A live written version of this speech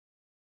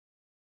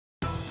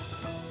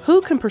Who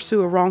can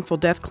pursue a wrongful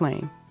death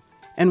claim?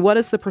 And what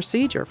is the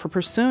procedure for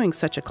pursuing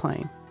such a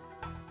claim?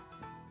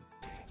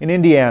 In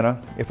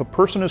Indiana, if a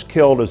person is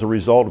killed as a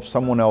result of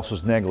someone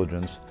else's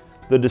negligence,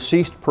 the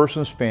deceased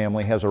person's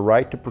family has a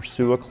right to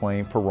pursue a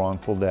claim for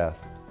wrongful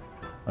death.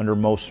 Under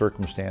most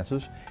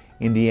circumstances,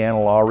 Indiana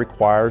law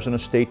requires an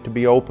estate to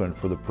be open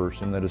for the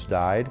person that has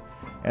died,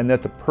 and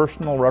that the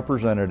personal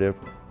representative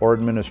or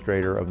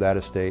administrator of that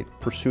estate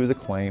pursue the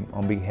claim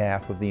on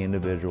behalf of the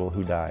individual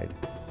who died.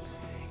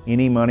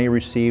 Any money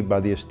received by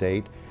the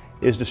estate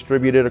is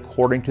distributed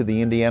according to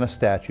the Indiana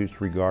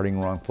statutes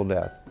regarding wrongful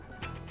death.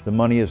 The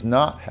money is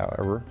not,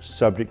 however,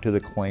 subject to the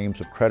claims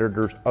of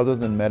creditors other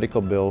than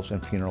medical bills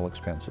and funeral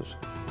expenses.